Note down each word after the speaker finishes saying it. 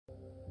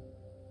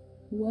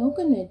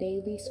Welcome to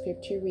Daily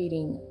Scripture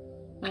Reading.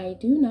 I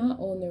do not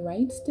own the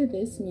rights to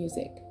this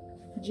music.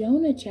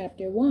 Jonah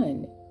chapter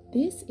 1.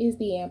 This is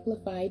the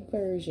Amplified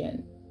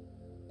Version.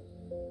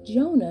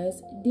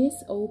 Jonah's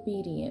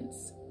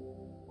disobedience.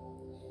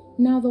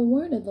 Now the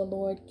word of the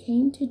Lord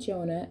came to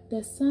Jonah,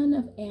 the son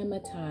of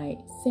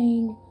Amittai,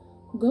 saying,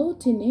 Go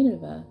to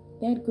Nineveh,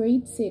 that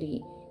great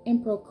city,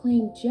 and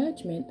proclaim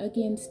judgment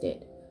against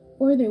it,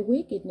 for their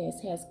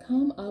wickedness has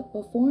come up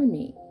before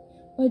me.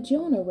 But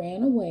Jonah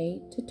ran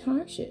away to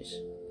Tarshish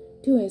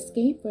to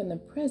escape from the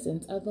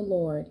presence of the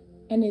Lord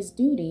and his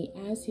duty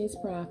as his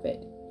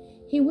prophet.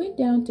 He went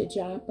down to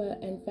Joppa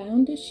and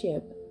found a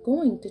ship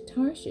going to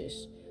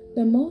Tarshish,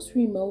 the most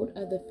remote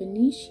of the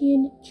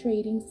Phoenician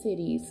trading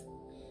cities.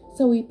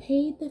 So he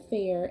paid the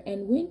fare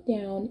and went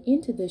down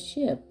into the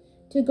ship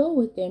to go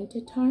with them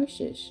to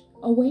Tarshish,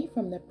 away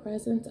from the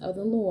presence of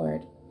the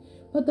Lord.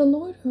 But the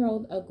Lord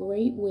hurled a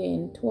great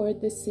wind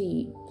toward the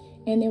sea,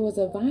 and there was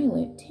a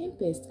violent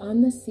tempest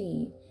on the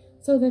sea,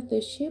 so that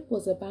the ship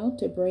was about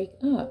to break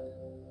up.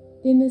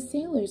 Then the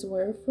sailors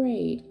were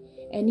afraid,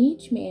 and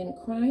each man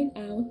cried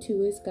out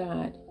to his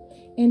God.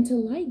 And to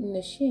lighten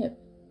the ship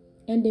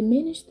and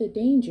diminish the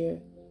danger,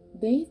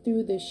 they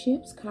threw the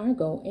ship's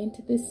cargo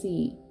into the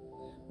sea.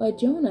 But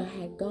Jonah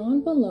had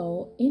gone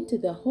below into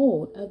the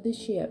hold of the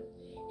ship,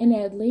 and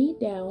had laid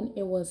down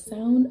and was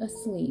sound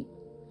asleep.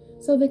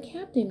 So the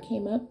captain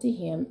came up to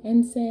him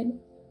and said,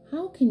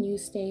 How can you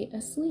stay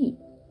asleep?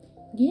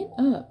 Get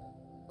up,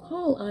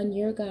 call on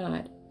your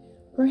God.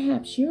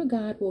 Perhaps your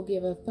God will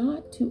give a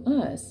thought to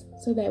us,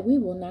 so that we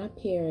will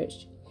not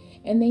perish.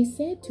 And they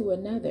said to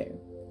another,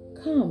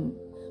 Come,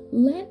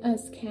 let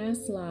us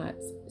cast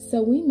lots,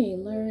 so we may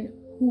learn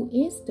who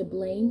is to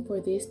blame for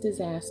this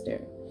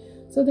disaster.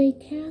 So they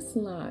cast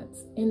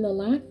lots, and the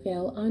lot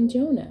fell on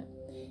Jonah.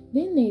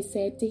 Then they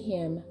said to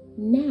him,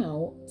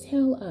 Now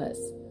tell us,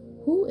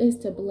 who is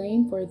to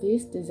blame for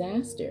this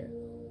disaster?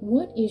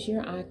 What is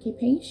your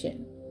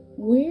occupation?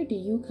 Where do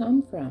you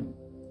come from?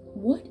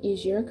 What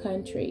is your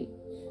country?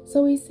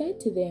 So he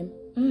said to them,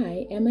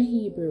 I am a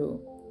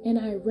Hebrew, and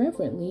I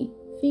reverently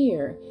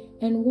fear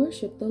and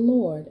worship the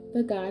Lord,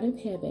 the God of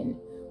heaven,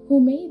 who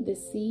made the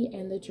sea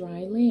and the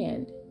dry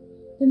land.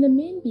 Then the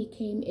men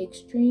became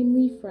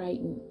extremely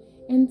frightened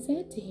and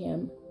said to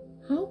him,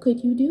 How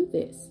could you do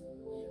this?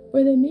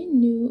 For the men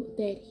knew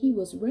that he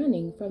was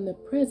running from the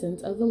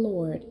presence of the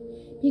Lord,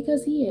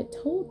 because he had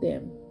told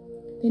them.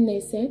 Then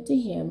they said to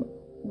him,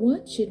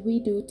 What should we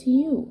do to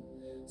you,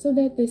 so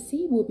that the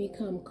sea will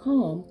become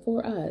calm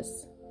for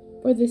us?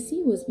 For the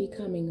sea was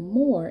becoming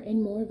more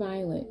and more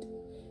violent.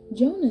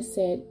 Jonah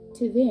said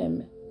to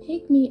them,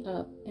 Pick me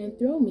up and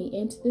throw me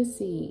into the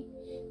sea.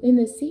 Then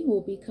the sea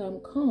will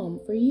become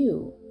calm for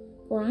you.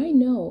 For I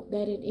know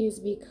that it is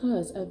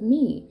because of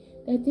me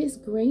that this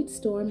great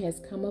storm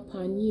has come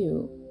upon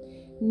you.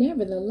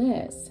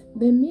 Nevertheless,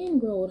 the men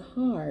rowed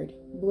hard,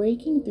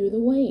 breaking through the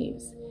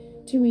waves,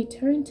 to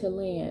return to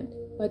land,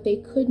 but they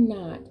could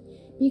not,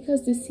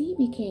 because the sea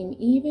became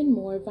even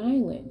more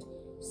violent,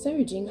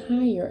 surging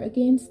higher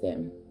against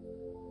them.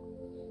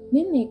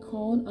 Then they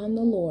called on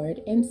the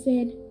Lord and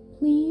said,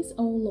 Please,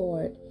 O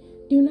Lord,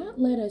 do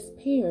not let us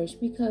perish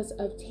because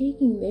of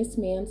taking this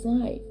man's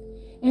life,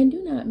 and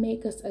do not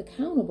make us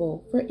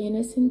accountable for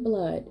innocent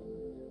blood.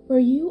 For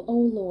you, O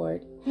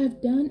Lord,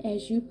 have done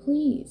as you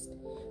pleased.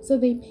 So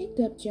they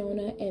picked up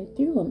Jonah and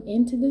threw him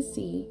into the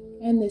sea,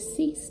 and the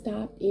sea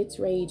stopped its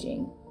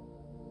raging.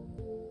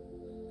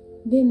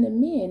 Then the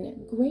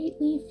men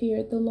greatly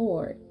feared the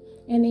Lord,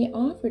 and they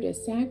offered a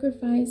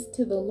sacrifice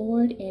to the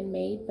Lord and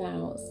made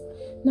vows.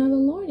 Now the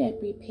Lord had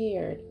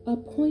prepared,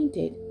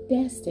 appointed,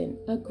 destined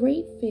a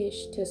great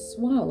fish to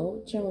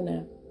swallow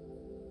Jonah.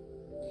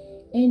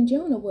 And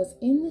Jonah was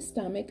in the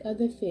stomach of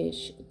the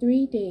fish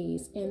 3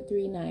 days and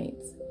 3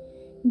 nights.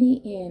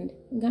 The end.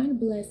 God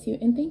bless you,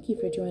 and thank you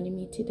for joining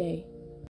me today.